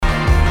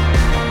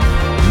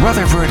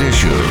Rutherford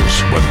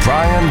Issues with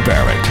Brian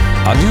Barrett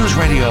on News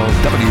Radio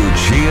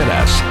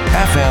WGNS,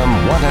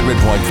 FM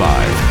 100.5,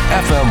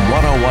 FM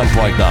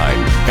 101.9,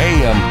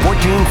 AM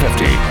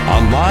 1450,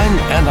 online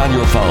and on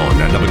your phone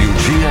at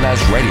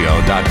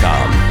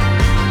WGNSradio.com.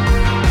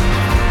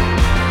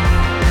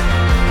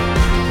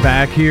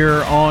 Back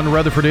here on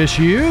Rutherford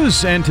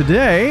Issues, and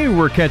today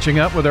we're catching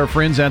up with our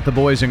friends at the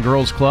Boys and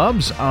Girls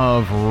Clubs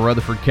of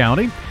Rutherford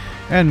County.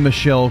 And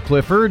Michelle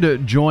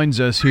Clifford joins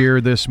us here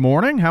this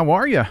morning. How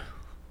are you?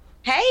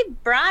 Hey,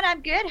 Brian,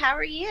 I'm good. How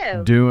are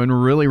you? Doing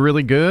really,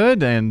 really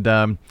good,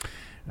 and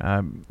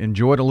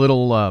enjoyed a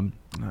little,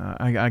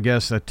 I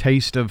guess, a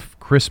taste of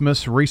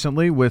Christmas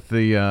recently with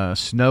the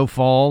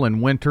snowfall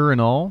and winter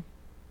and all.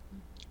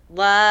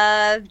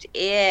 Loved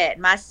it.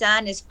 My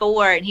son is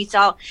 4, and he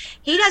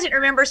doesn't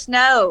remember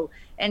snow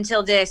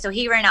until this, so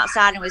he ran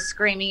outside and was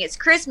screaming, it's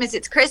Christmas,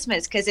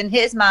 because in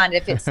his mind,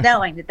 if it's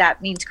snowing,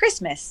 that means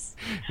Christmas.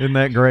 Isn't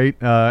that great?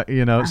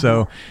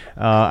 So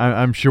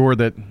I'm sure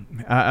that,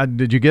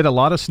 did you get a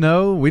lot of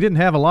snow? We didn't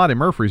have a lot in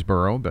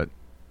Murfreesboro, but.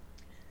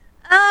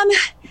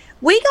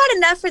 We got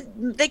enough for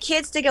the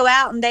kids to go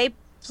out, and they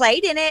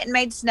played in it and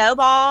made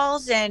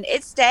snowballs, and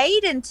it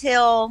stayed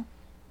until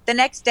the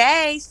next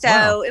day, so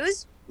wow. It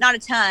was not a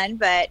ton,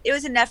 but it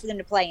was enough for them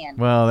to play in.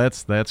 Well,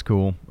 that's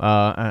cool.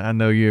 I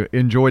know you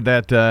enjoyed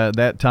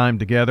that time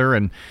together,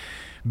 and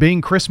being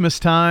Christmas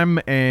time,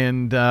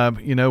 and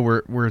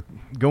we're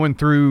going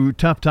through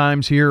tough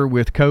times here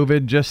with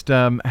COVID. Just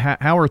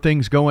how are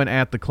things going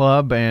at the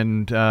club,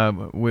 and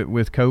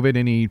with COVID,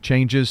 any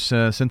changes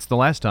since the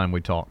last time we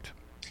talked?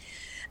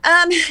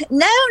 No,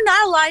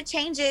 not a lot of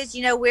changes.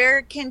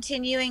 We're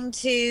continuing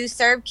to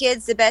serve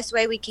kids the best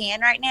way we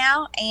can right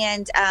now,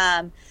 and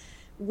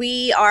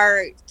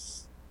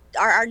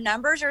our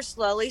numbers are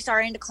slowly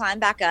starting to climb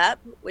back up,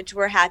 which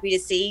we're happy to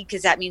see,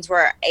 because that means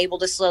we're able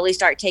to slowly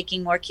start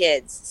taking more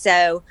kids.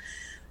 So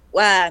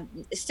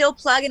still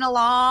plugging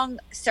along,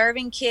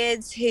 serving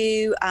kids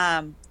who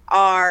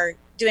are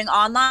doing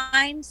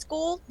online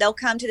school. They'll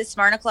come to the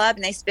Smyrna Club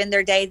and they spend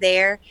their day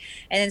there,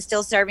 and then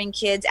still serving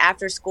kids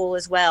after school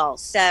as well.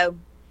 So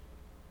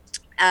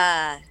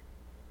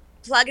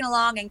plugging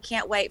along, and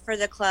can't wait for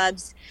the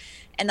clubs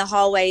and the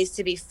hallways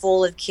to be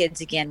full of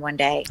kids again one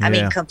day. I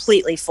mean,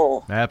 completely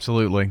full.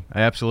 Absolutely.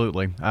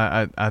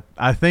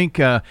 I think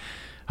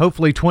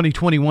hopefully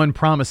 2021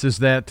 promises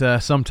that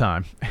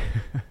sometime.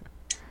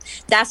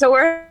 That's what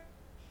we're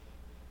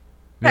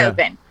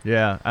hoping.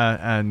 Yeah,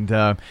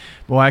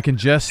 I can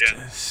just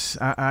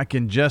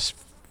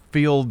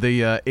feel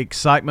the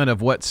excitement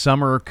of what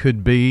summer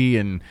could be,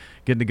 and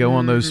getting to go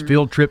on those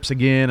field trips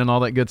again and all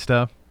that good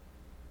stuff.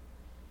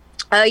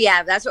 Oh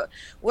yeah, that's what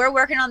we're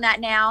working on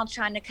that now,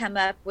 trying to come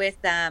up with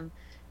as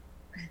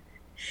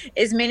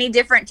many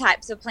different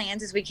types of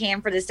plans as we can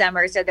for the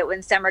summer, so that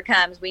when summer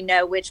comes, we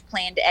know which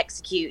plan to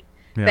execute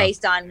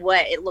based on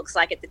what it looks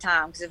like at the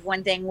time. Because if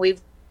one thing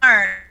we've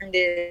learned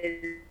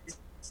is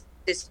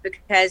just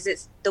because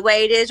it's the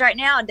way it is right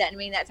now, it doesn't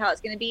mean that's how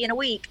it's going to be in a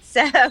week.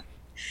 So,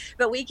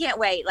 but we can't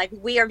wait. Like,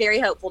 we are very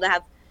hopeful to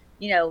have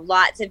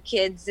lots of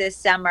kids this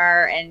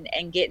summer,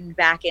 and getting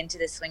back into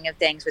the swing of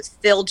things with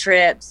field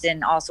trips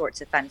and all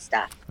sorts of fun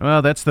stuff.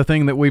 Well, that's the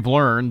thing that we've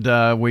learned.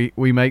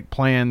 We make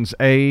plans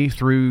A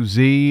through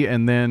Z,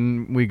 and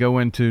then we go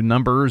into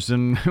numbers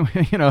and,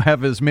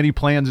 have as many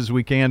plans as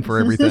we can for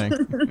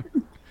everything.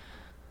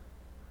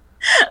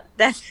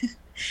 That's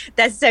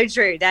so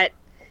true. That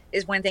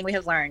is one thing we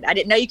have learned. I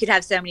didn't know you could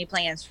have so many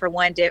plans for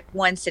one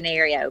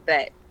scenario,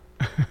 but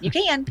you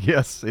can.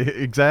 Yes,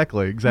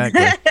 exactly.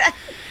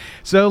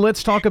 So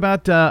let's talk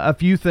about a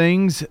few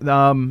things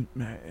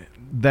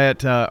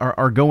that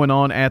are going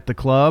on at the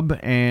club,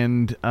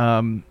 and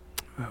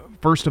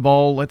first of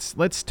all,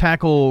 let's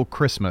tackle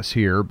Christmas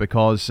here,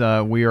 because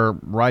we are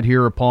right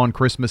here upon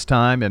Christmas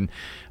time, and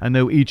I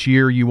know each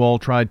year you all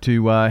try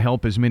to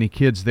help as many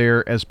kids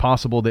there as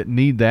possible that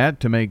need that,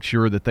 to make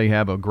sure that they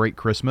have a great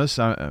Christmas.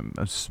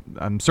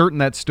 I'm certain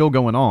that's still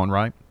going on,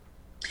 right?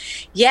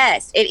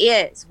 Yes, it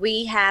is.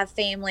 We have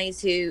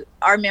families who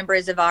are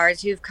members of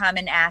ours who've come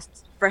and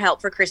asked for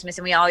help for Christmas,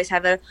 and we always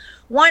have a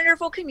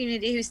wonderful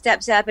community who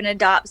steps up and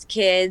adopts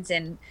kids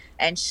and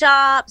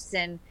shops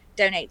and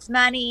donates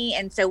money.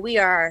 And so we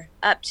are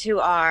up to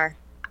our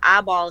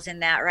eyeballs in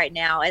that right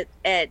now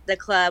at the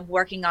club,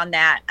 working on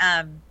that.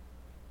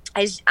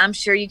 As I'm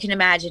sure you can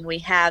imagine, we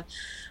have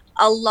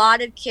a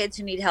lot of kids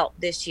who need help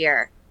this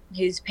year,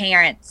 whose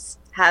parents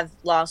have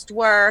lost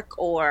work,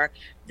 or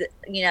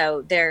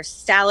their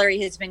salary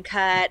has been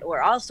cut,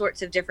 or all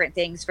sorts of different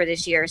things for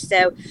this year.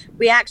 So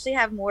we actually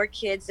have more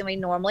kids than we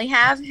normally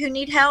have who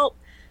need help.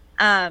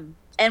 And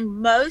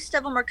most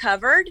of them are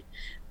covered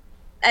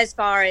as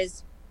far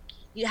as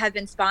you have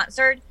been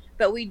sponsored,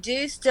 but we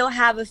do still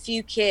have a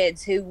few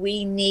kids who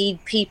we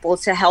need people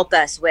to help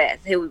us with,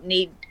 who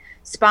need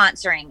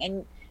sponsoring.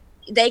 And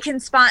they can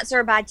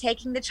sponsor by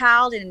taking the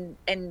child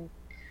and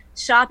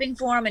shopping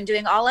for them and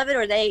doing all of it,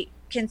 or they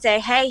can say,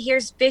 hey,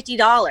 here's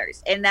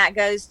 $50, and that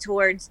goes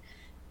towards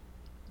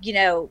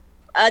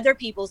other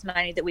people's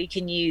money that we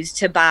can use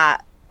to buy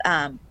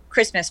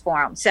Christmas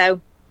for them.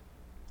 So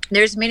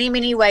there's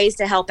many ways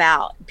to help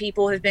out.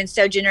 People have been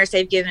so generous.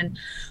 They've given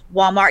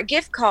Walmart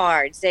gift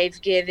cards.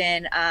 They've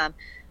given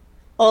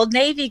Old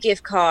Navy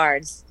gift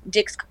cards,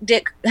 Dick's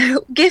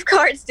gift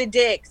cards to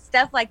Dick's,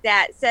 stuff like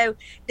that. So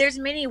there's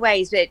many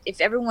ways, but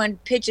if everyone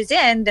pitches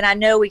in, then I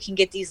know we can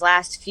get these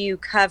last few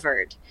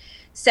covered.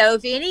 So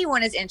if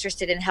anyone is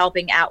interested in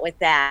helping out with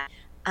that,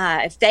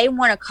 if they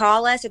want to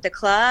call us at the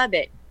club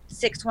at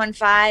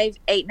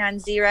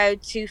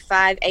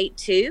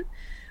 615-890-2582,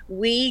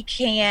 we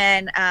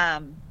can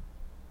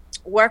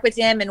work with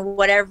them in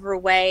whatever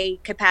way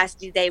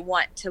capacity they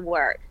want to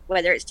work,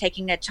 whether it's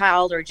taking a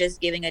child or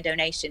just giving a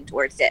donation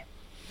towards it.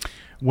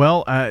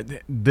 Well,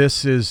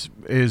 this is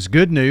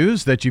good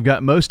news that you've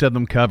got most of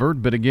them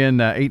covered. But again,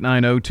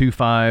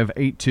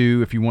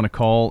 890-2582 if you want to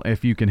call,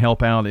 if you can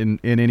help out in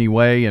any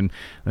way. And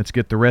let's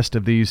get the rest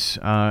of these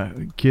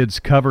kids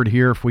covered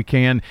here if we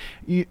can.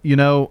 You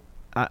know,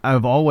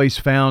 I've always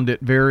found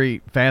it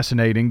very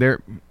fascinating.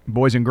 There,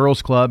 Boys and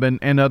Girls Club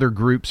and other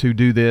groups who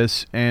do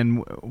this,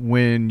 and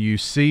when you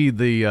see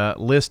the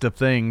list of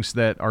things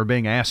that are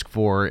being asked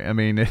for, I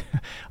mean,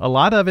 a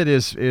lot of it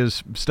is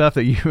stuff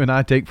that you and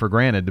I take for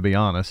granted, to be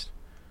honest.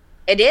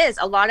 It is.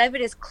 A lot of it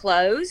is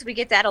clothes. We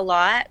get that a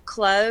lot.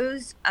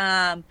 Clothes,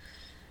 nightgowns,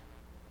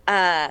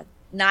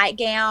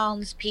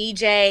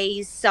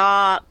 PJs,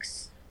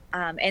 socks,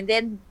 and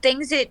then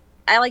things that,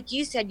 like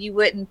you said, you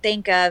wouldn't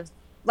think of,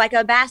 like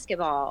a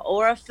basketball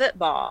or a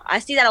football. I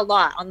see that a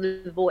lot on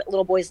the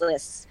little boys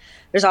lists.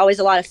 There's always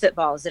a lot of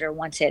footballs that are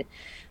wanted.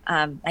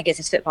 I guess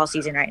it's football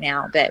season right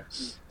now, but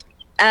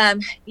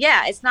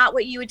yeah, it's not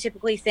what you would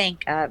typically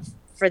think of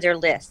for their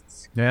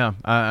lists. Yeah,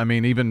 I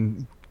mean,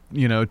 even,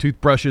 you know,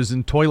 toothbrushes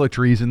and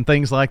toiletries and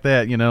things like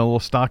that, you know, little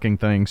stocking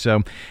things.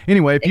 So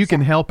anyway, if you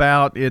can help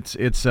out, it's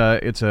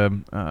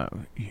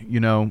you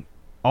know,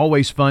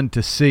 always fun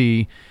to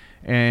see.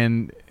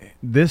 And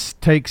this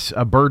takes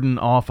a burden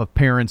off of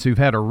parents who've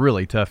had a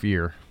really tough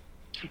year.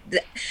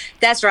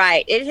 That's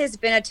right. It has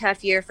been a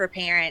tough year for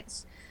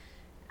parents.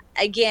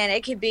 Again,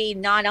 it could be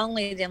not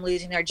only them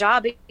losing their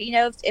job, you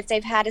know, if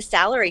they've had a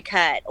salary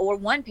cut, or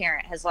one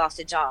parent has lost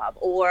a job,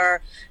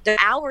 or their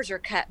hours are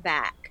cut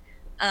back.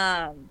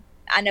 I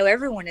know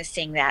everyone is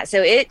seeing that.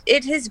 So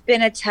it has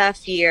been a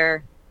tough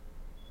year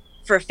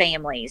for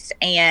families,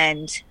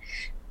 and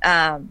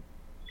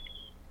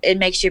it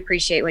makes you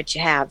appreciate what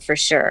you have, for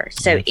sure.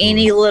 So Absolutely.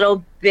 Any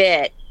little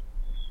bit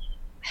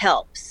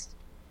helps.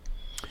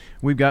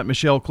 We've got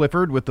Michelle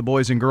Clifford with the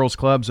Boys and Girls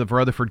Clubs of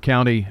Rutherford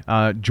County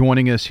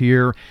joining us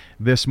here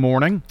this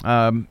morning.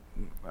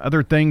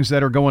 Other things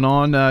that are going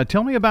on.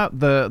 Tell me about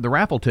the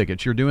raffle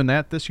tickets. You're doing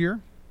that this year?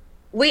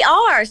 We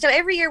are. So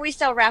every year we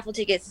sell raffle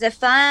tickets. It's a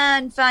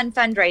fun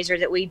fundraiser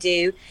that we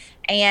do.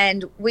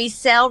 And we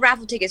sell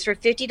raffle tickets for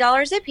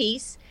 $50 a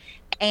piece.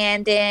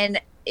 And then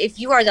if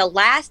you are the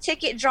last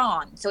ticket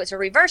drawn, so it's a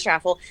reverse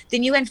raffle,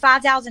 then you win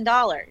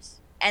 $5,000.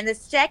 And the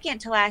second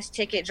to last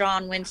ticket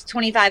drawn wins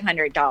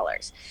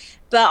 $2,500.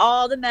 But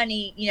all the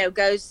money, you know,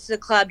 goes to the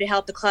club to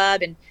help the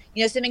club. And,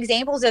 you know, some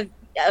examples of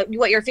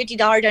what your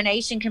 $50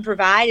 donation can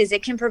provide is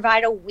it can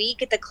provide a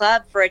week at the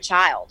club for a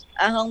child,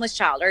 a homeless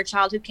child, or a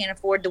child who can't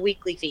afford the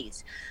weekly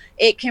fees.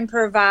 It can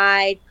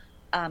provide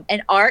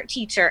an art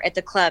teacher at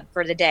the club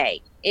for the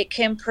day. It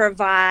can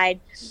provide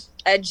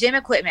gym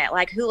equipment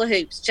like hula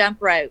hoops,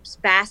 jump ropes,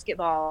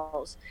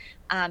 basketballs.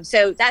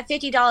 So that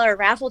 $50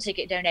 raffle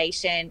ticket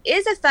donation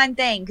is a fun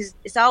thing, because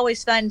it's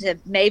always fun to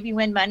maybe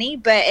win money,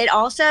 but it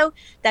also,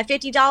 that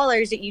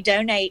 $50 that you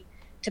donate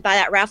to buy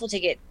that raffle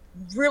ticket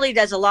really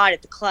does a lot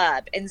at the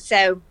club. And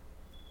so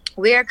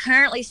we are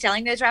currently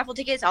selling those raffle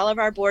tickets. All of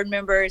our board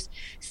members,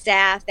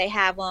 staff, they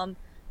have them.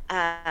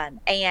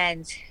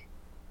 And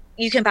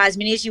you can buy as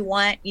many as you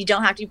want. You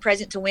don't have to be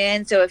present to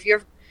win. So if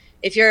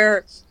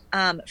your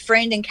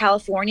friend in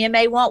California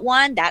may want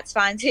one, that's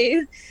fine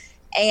too.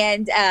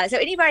 And so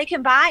anybody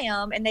can buy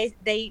them, and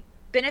they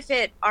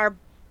benefit our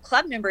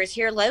club members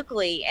here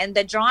locally. And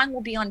the drawing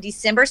will be on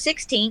December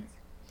 16th.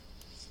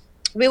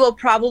 We will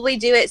probably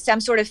do it some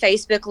sort of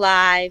Facebook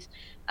Live.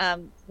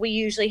 We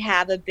usually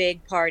have a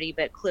big party,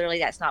 but clearly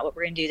that's not what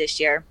we're going to do this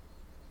year.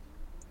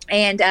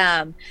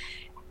 And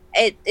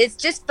it's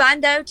just fun,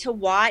 though, to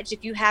watch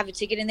if you have a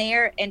ticket in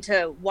there, and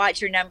to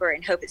watch your number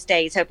and hope it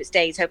stays, hope it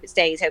stays, hope it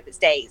stays, hope it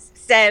stays.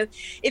 So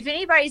if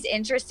anybody's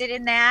interested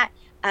in that,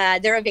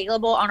 they're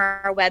available on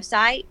our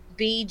website,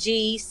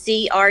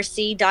 bgcrc.net,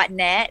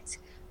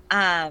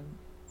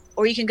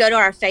 or you can go to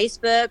our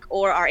Facebook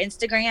or our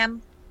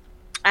Instagram.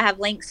 I have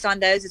links on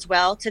those as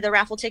well to the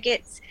raffle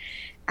tickets.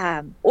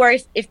 Or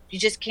if you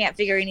just can't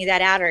figure any of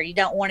that out, or you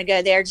don't want to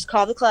go there, just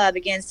call the club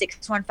again,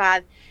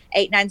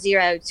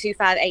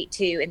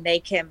 615-890-2582, and they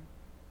can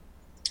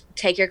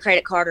take your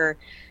credit card or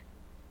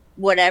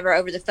whatever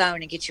over the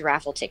phone and get your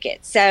raffle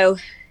tickets. So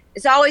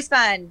it's always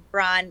fun,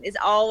 Brian. It's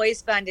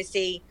always fun to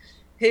see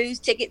whose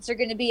tickets are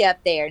going to be up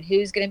there and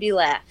who's going to be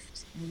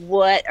left.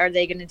 What are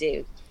they going to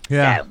do?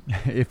 Yeah. So,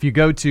 if you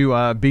go to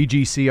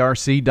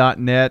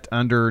bgcrc.net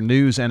under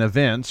news and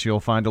events,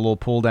 you'll find a little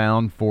pull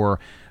down for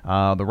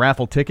the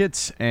raffle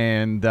tickets.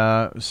 And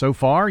so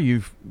far,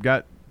 you've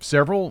got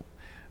several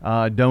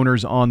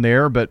donors on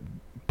there, but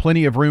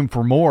plenty of room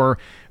for more.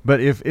 But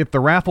if the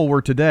raffle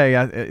were today,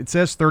 it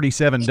says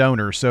 37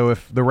 donors. So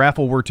if the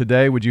raffle were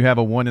today, would you have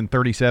a 1 in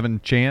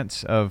 37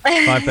 chance of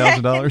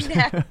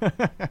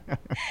 $5,000?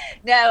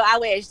 No, I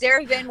wish.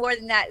 There have been more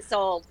than that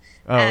sold.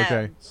 Oh,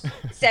 okay.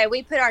 So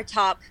we put our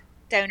top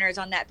donors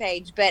on that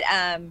page. But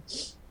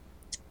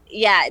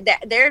yeah,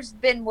 there's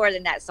been more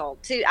than that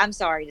sold too. I'm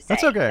sorry to say.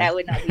 That's okay. That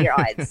would not be your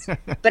odds.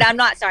 But I'm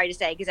not sorry to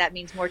say, because that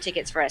means more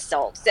tickets for us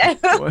sold.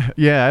 So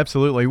yeah,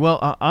 absolutely.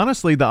 Well,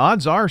 honestly, the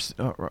odds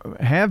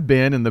have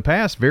been in the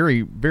past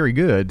very, very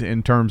good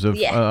in terms of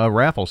a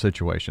raffle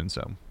situation.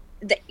 So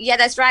yeah,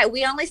 that's right.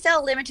 We only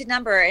sell a limited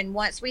number, and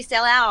once we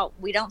sell out,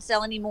 we don't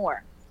sell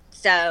anymore.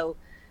 So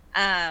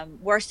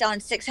we're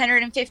selling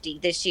 650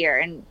 this year,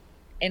 and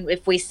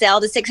if we sell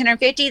to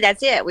 650,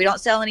 that's it. We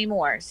don't sell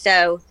anymore.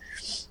 So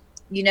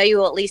you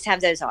will at least have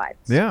those odds.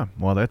 Yeah,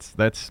 well, that's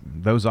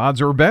those odds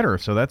are better,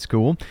 so that's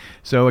cool.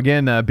 So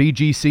again,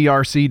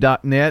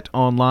 bgcrc.net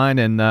online,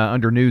 and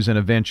under news and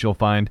events, you'll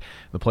find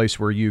the place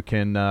where you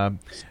can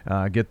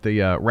get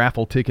the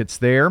raffle tickets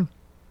there,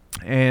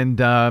 and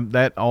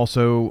that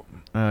also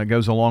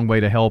goes a long way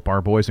to help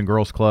our Boys and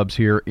Girls Clubs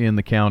here in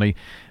the county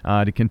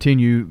to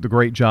continue the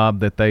great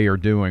job that they are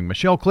doing.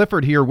 Michelle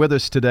Clifford here with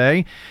us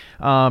today.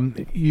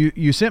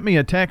 You sent me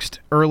a text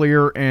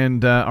earlier,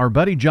 and our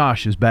buddy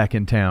Josh is back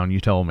in town, you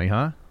told me,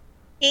 huh?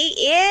 He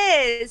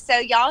is. So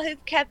y'all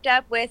who've kept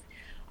up with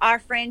our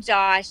friend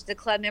Josh, the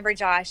club member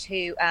Josh,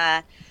 who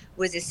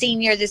was a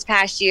senior this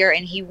past year,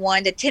 and he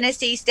won the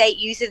Tennessee State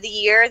Youth of the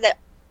Year, the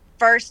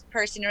first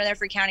person in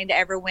Rutherford County to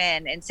ever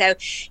win. And so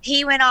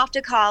he went off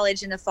to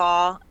college in the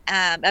fall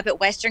up at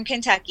Western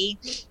Kentucky,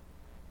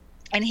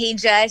 and he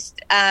just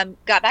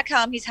got back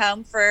home. He's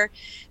home for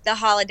the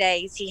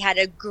holidays. He had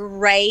a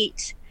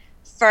great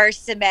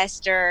first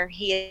semester.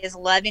 He is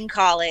loving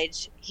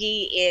college.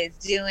 He is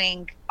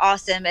doing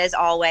awesome as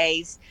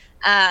always.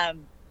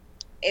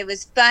 It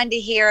was fun to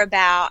hear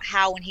about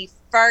how when he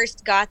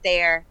first got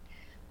there,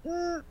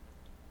 it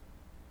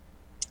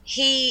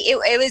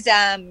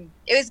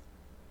was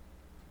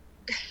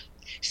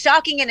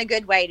shocking in a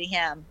good way to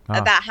him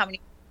about how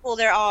many people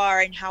there are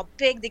and how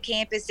big the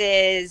campus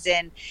is,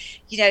 and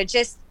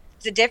just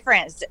the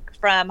difference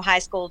from high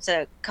school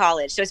to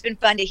college. So it's been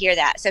fun to hear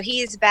that. So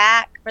he is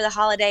back for the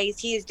holidays.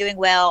 He is doing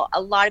well.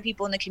 A lot of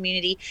people in the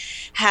community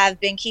have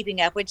been keeping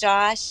up with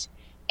Josh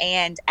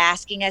and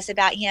asking us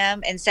about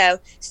him, and so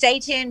stay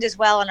tuned as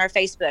well on our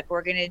Facebook.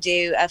 We're going to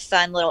do a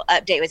fun little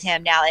update with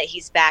him now that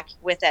he's back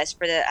with us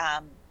for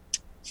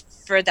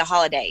the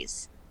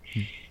holidays.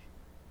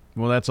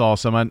 Well, that's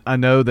awesome. I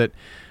know that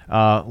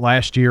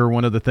last year,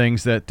 one of the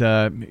things that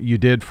you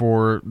did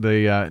for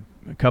the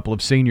couple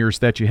of seniors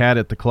that you had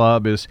at the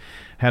club is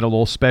had a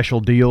little special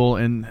deal,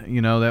 and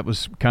that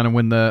was kind of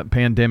when the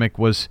pandemic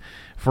was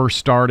first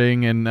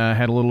starting, and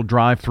had a little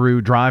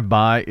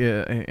drive-by,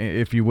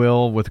 if you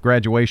will, with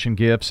graduation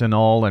gifts and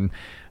all, and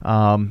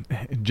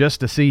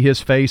just to see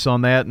his face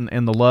on that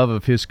and the love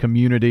of his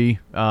community,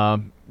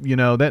 that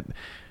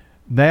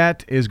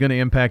is going to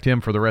impact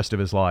him for the rest of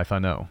his life, I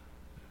know.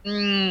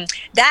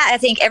 That I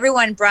think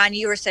everyone, Brian,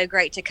 you were so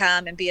great to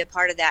come and be a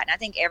part of that, and I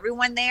think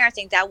everyone there, I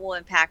think that will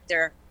impact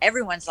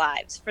everyone's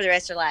lives for the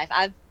rest of their life.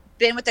 I've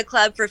been with the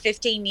club for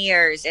 15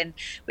 years, and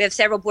we have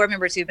several board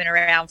members who've been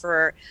around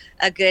for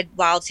a good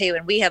while too,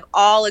 and we have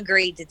all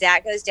agreed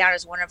that goes down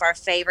as one of our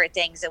favorite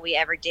things that we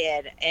ever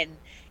did. And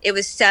it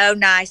was so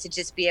nice to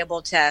just be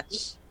able to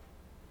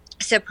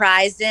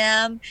surprise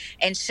them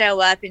and show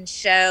up and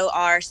show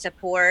our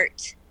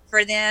support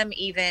for them,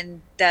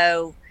 even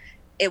though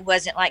it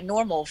wasn't like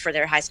normal for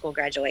their high school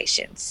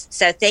graduations.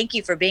 So thank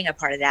you for being a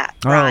part of that,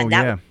 Brian.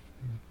 Oh,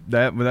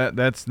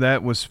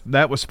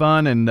 that was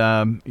fun,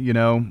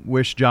 and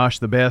wish Josh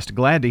the best.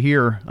 Glad to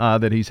hear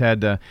that he's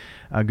had a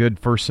good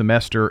first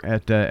semester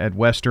at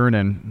Western,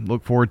 and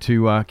look forward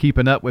to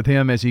keeping up with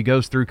him as he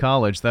goes through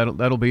college.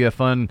 That'll be a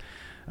fun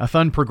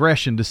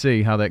progression to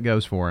see how that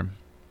goes for him.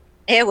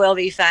 It will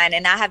be fun,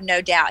 and I have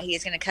no doubt he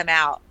is going to come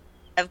out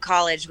of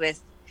college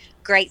with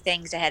great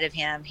things ahead of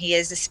him. He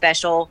is a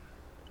special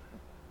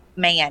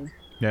man.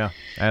 Yeah,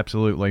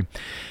 absolutely.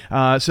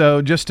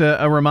 So just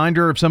a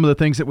reminder of some of the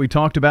things that we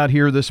talked about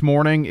here this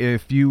morning.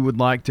 If you would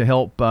like to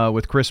help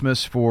with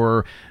Christmas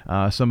for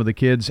some of the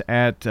kids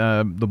at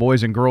the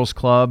Boys and Girls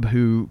Club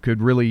who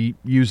could really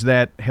use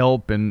that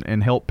help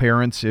and help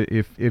parents,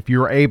 if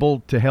you're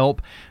able to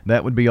help,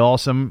 that would be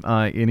awesome.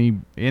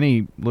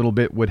 Any little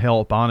bit would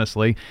help,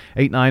 honestly.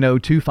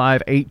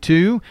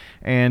 890-2582.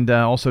 And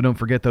also don't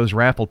forget those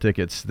raffle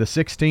tickets. The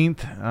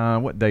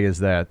 16th, what day is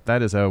that?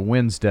 That is a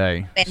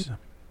Wednesday.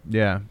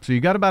 Yeah, so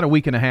you got about a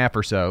week and a half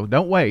or so.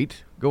 Don't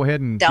wait. Go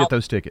ahead and get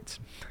those tickets.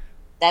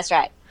 That's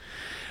right.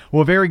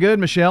 Well, very good,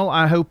 Michelle.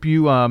 I hope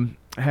you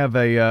have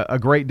a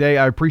great day.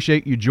 I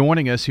appreciate you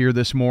joining us here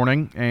this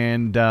morning,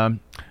 and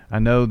I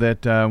know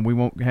that we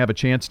won't have a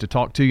chance to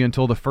talk to you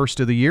until the first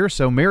of the year,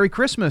 so Merry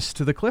Christmas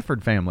to the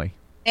Clifford family.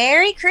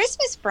 Merry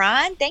Christmas,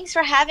 Brian. Thanks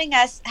for having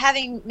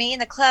me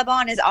and the club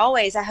on as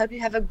always. I hope you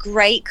have a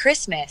great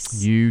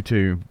Christmas. You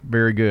too.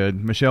 Very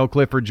good. Michelle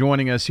Clifford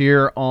joining us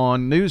here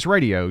on News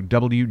Radio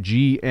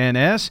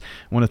WGNS.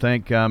 I want to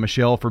thank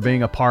Michelle for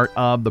being a part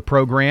of the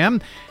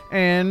program,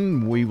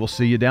 and we will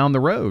see you down the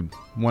road.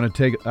 I want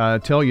to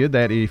tell you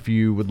that if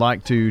you would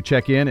like to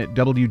check in at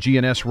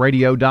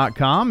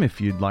WGNSradio.com, if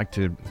you'd like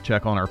to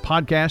check on our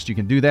podcast, you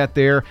can do that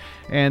there,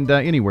 and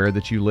anywhere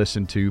that you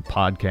listen to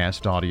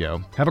podcast audio.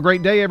 Have a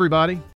great day, everybody.